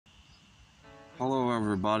Hello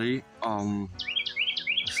everybody,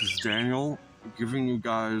 this is Daniel giving you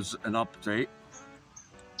guys an update.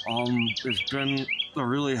 It's been a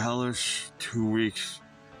really hellish 2 weeks.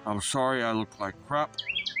 I'm sorry I look like crap,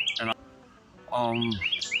 and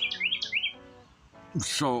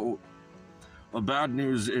so the bad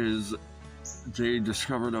news is they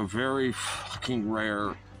discovered a very fucking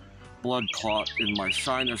rare blood clot in my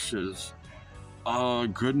sinuses.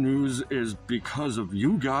 Good news is because of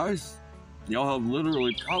you guys, y'all have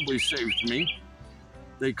literally probably saved me.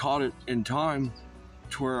 They caught it in time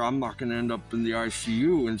to where I'm not gonna end up in the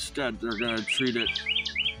ICU. Instead, they're gonna treat it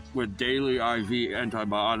with daily IV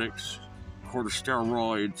antibiotics,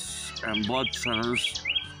 corticosteroids, and blood thinners.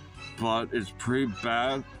 But it's pretty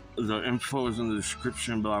bad. The info is in the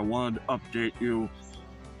description, but I wanted to update you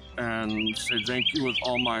and say thank you with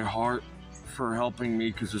all my heart for helping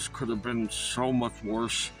me, because this could have been so much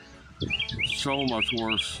worse.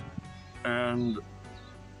 And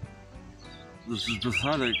this is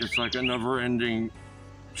pathetic. It's like a never-ending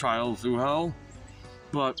trial through hell.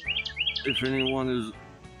 But if anyone is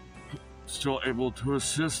still able to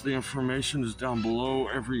assist, the information is down below.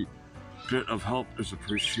 Every bit of help is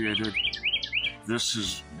appreciated. This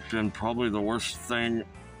has been probably the worst thing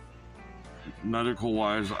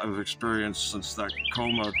medical-wise I've experienced since that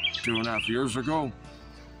coma 2.5 years ago.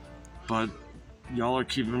 But y'all are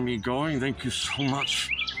keeping me going. Thank you so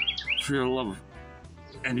much for your love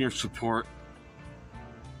and your support.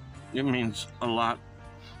 It means a lot.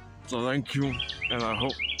 So thank you, and I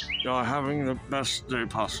hope y'all are having the best day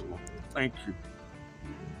possible. Thank you.